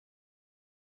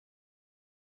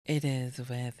It is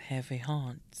with heavy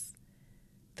hearts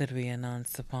that we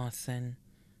announce the passing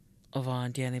of our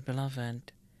dearly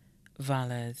beloved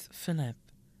Valez Phillip,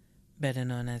 better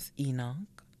known as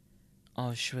Enoch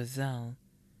of Choiseul,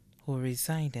 who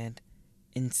resided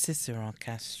in Cicero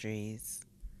Castries.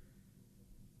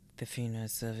 The funeral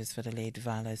service for the late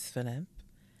Valez Phillip,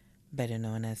 better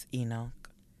known as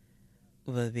Enoch,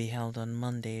 will be held on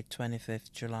Monday,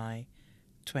 25th July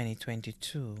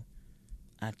 2022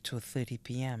 at 2:30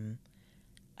 p.m.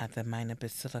 at the Minor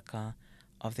Basilica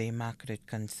of the Immaculate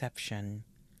Conception,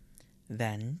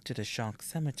 then to the Shock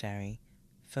Cemetery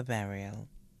for burial.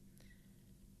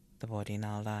 The body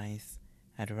now lies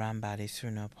at Rambally's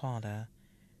Funeral Parlor,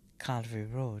 Calvary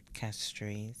Road,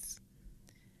 Castries.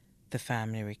 The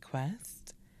family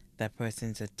requests that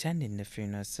persons attending the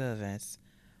funeral service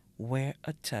wear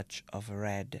a touch of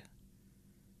red.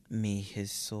 May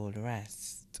his soul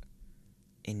rest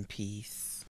in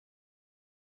peace.